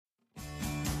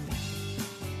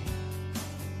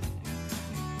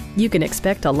You can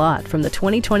expect a lot from the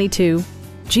 2022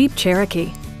 Jeep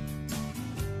Cherokee.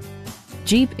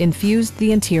 Jeep infused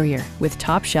the interior with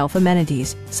top-shelf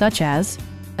amenities such as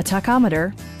a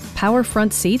tachometer, power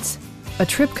front seats, a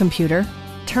trip computer,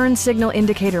 turn signal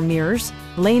indicator mirrors,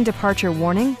 lane departure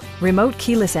warning, remote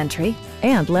keyless entry,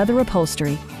 and leather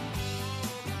upholstery.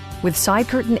 With side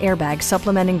curtain airbags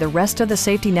supplementing the rest of the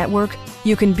safety network,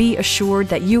 you can be assured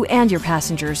that you and your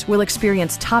passengers will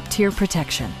experience top-tier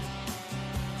protection.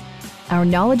 Our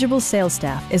knowledgeable sales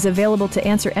staff is available to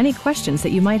answer any questions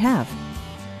that you might have.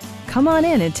 Come on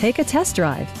in and take a test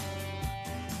drive.